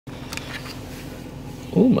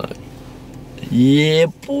Oh my. Yeah,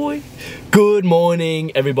 boy. Good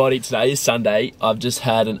morning, everybody. Today is Sunday. I've just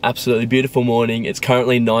had an absolutely beautiful morning. It's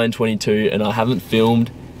currently 9:22 and I haven't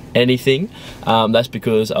filmed anything. That's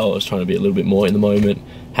because I was trying to be a little bit more in the moment.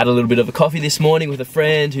 Had a little bit of a coffee this morning with a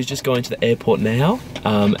friend who's just going to the airport now.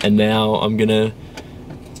 And now I'm gonna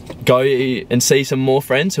go and see some more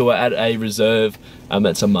friends who are at a reserve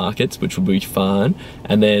at some markets, which will be fun.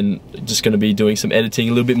 And then just gonna be doing some editing,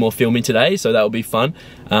 a little bit more filming today, so that will be fun.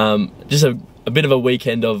 Just a bit of a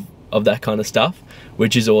weekend of that kind of stuff,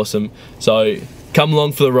 which is awesome. So come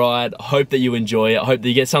along for the ride. I hope that you enjoy it. I hope that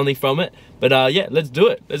you get something from it. But yeah, let's do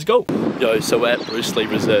it. Let's go. Yo, so we're at Bruce Lee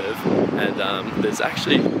Reserve, and there's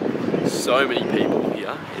actually so many people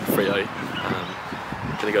here in Freo.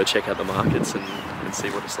 Gonna go check out the markets and see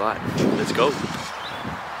what it's like. Let's go.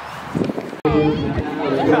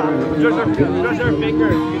 Just her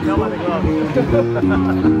finger, you can tell by the glove.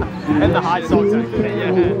 And the high socks actually,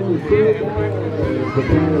 yeah.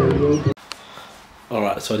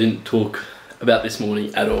 Alright, so I didn't talk about this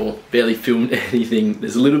morning at all. Barely filmed anything.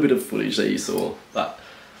 There's a little bit of footage that you saw, but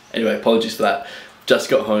anyway, apologies for that. Just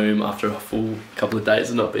got home after a full couple of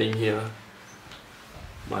days of not being here.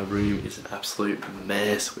 My room is an absolute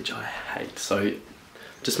mess, which I hate. So,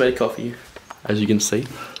 just made a coffee, as you can see.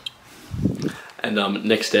 And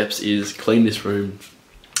next steps is clean this room.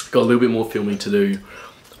 Got a little bit more filming to do.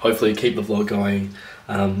 Hopefully keep the vlog going.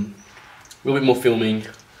 A little bit more filming.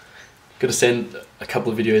 Got to send a couple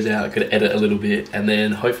of videos out. Got to edit a little bit, and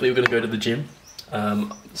then hopefully we're going to go to the gym.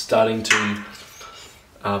 Starting to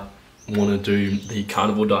want to do the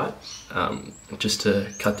carnivore diet, just to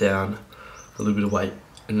cut down a little bit of weight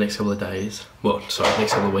in the next couple of days. Well, sorry,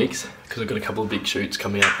 next couple of weeks, because I've got a couple of big shoots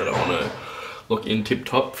coming up that I want to look in tip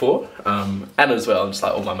top for. And as well, just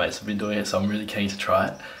like all my mates have been doing it, so I'm really keen to try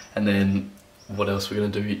it. And then what else we're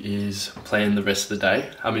going to do is plan the rest of the day.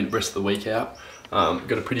 I mean, rest of the week out.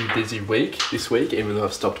 Got a pretty busy week this week, even though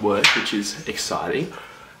I've stopped work, which is exciting.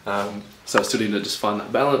 So I still need to just find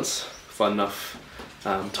that balance, find enough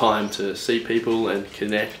time to see people and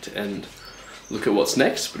connect and look at what's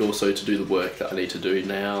next, but also to do the work that I need to do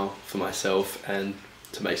now for myself and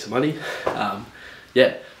to make some money.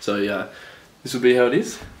 Yeah, so yeah, this will be how it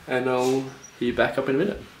is, and I'll hear you back up in a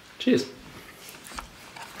minute. Cheers.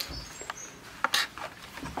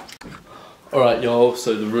 Alright y'all,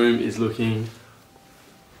 so the room is looking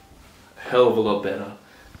a hell of a lot better.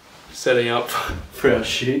 Setting up for our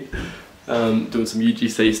shoot, doing some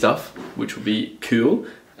UGC stuff, which will be cool.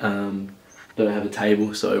 Don't have a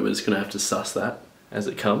table, so we're just gonna have to suss that as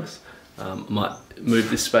it comes. Might move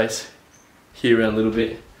this space here around a little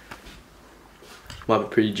bit. Might be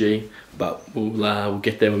pretty G, but we'll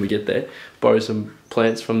get there when we get there. Borrow some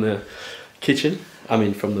plants from the kitchen, I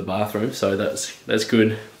mean from the bathroom, so that's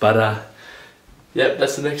good. But yeah,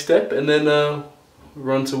 that's the next step, and then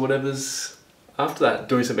we're on to whatever's after that,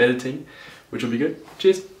 doing some editing, which will be good.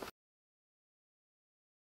 Cheers.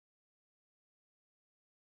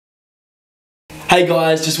 Hey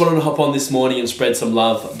guys, just wanted to hop on this morning and spread some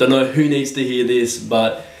love. Don't know who needs to hear this,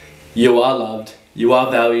 but you are loved, you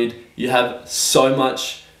are valued, you have so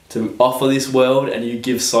much to offer this world, and you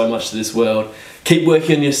give so much to this world. Keep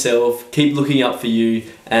working on yourself, keep looking up for you,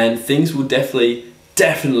 and things will definitely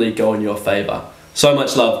go in your favor. So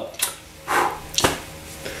much love.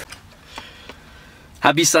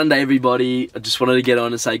 Happy Sunday everybody. I just wanted to get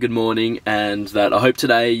on and say good morning, and that I hope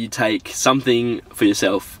today you take something for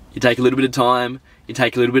yourself. You take a little bit of time, you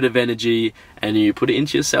take a little bit of energy, and you put it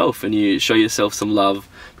into yourself, and you show yourself some love,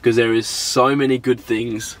 because there is so many good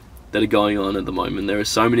things that are going on at the moment. There are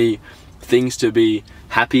so many things to be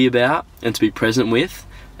happy about and to be present with,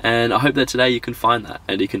 and I hope that today you can find that,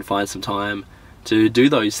 and you can find some time to do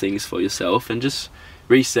those things for yourself and just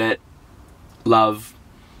reset, love,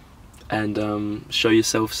 and show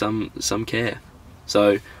yourself some care.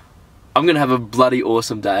 So I'm gonna have a bloody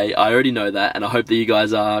awesome day. I already know that, and I hope that you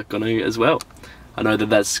guys are gonna as well. I know that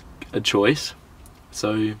that's a choice,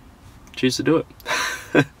 so choose to do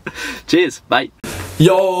it. Cheers, bye.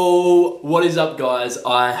 Yo, what is up guys?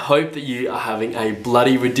 I hope that you are having a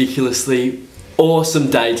bloody ridiculously awesome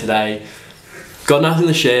day today. Got nothing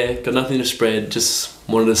to share, got nothing to spread, just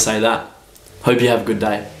wanted to say that. Hope you have a good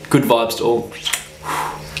day. Good vibes to all.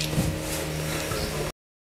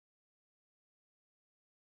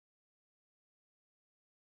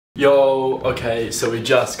 Yo, okay, so we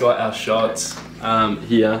just got our shots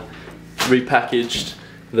here, repackaged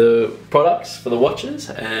the products for the watches,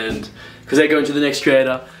 and because they're going to the next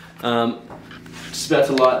creator, just about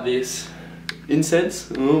to light this incense,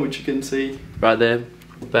 which you can see right there,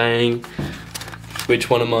 bang,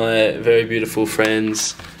 which one of my very beautiful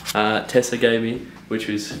friends, Tessa, gave me. which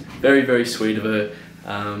was very, very sweet of her.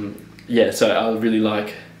 Yeah, so I really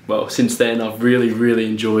like, well, since then I've really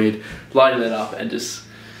enjoyed lighting that up and just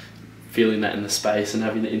feeling that in the space and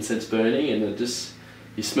having the incense burning, and it just,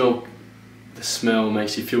 you smell, the smell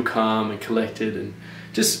makes you feel calm and collected and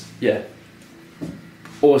just, yeah,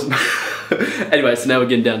 awesome. Anyway, so now we're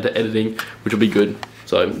getting down to editing, which will be good.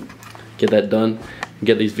 So get that done and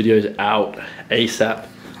get these videos out ASAP.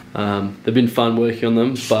 They've been fun working on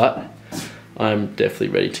them, but I'm definitely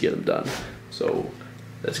ready to get them done. So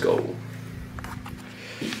let's go.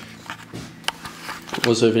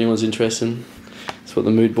 Also, if anyone's interested, that's what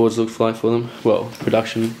the mood boards look like for them. Well,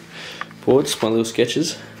 production boards, my little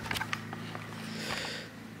sketches.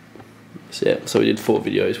 So yeah, so we did 4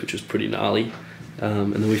 videos, which was pretty gnarly.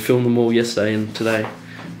 And then we filmed them all yesterday and today,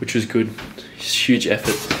 which was good. Huge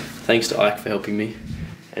effort. Thanks to Ike for helping me,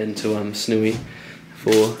 and to Snooey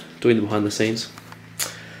for doing the behind the scenes.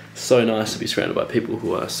 So nice to be surrounded by people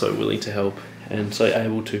who are so willing to help and so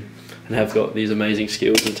able to, and have got these amazing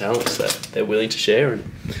skills and talents that they're willing to share, and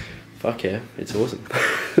fuck yeah, it's awesome.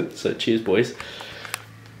 So cheers, boys.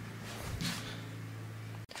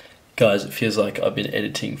 Guys, it feels like I've been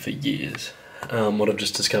editing for years. What I've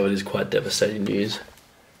just discovered is quite devastating news.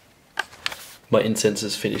 My incense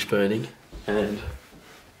is finished burning and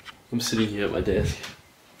I'm sitting here at my desk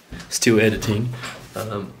still editing.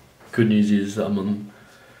 Good news is I'm on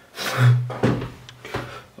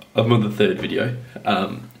the 3rd video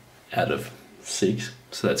out of 6,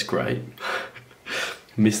 so that's great.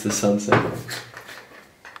 Missed the sunset.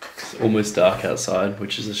 It's almost dark outside,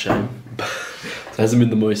 which is a shame. It hasn't been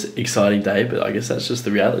the most exciting day, but I guess that's just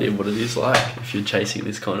the reality of what it is like if you're chasing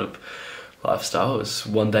this kind of lifestyle. It's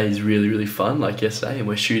one day is really fun, like yesterday, and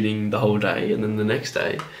we're shooting the whole day, and then the next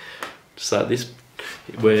day, just like this,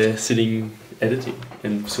 we're sitting editing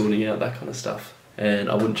and sorting out that kind of stuff, and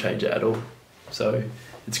I wouldn't change it at all. So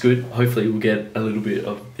it's good. Hopefully we'll get a little bit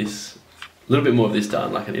of this, a little bit more of this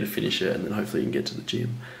done. Like I need to finish it, and then hopefully you can get to the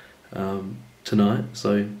gym tonight.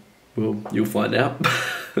 So you'll find out.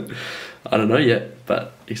 I don't know yet,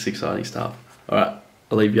 but it's exciting stuff. Alright,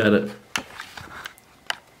 I'll leave you at it.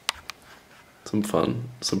 Some fun,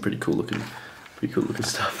 some pretty cool looking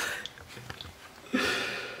stuff.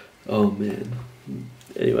 Oh man.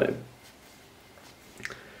 Anyway,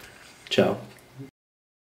 ciao.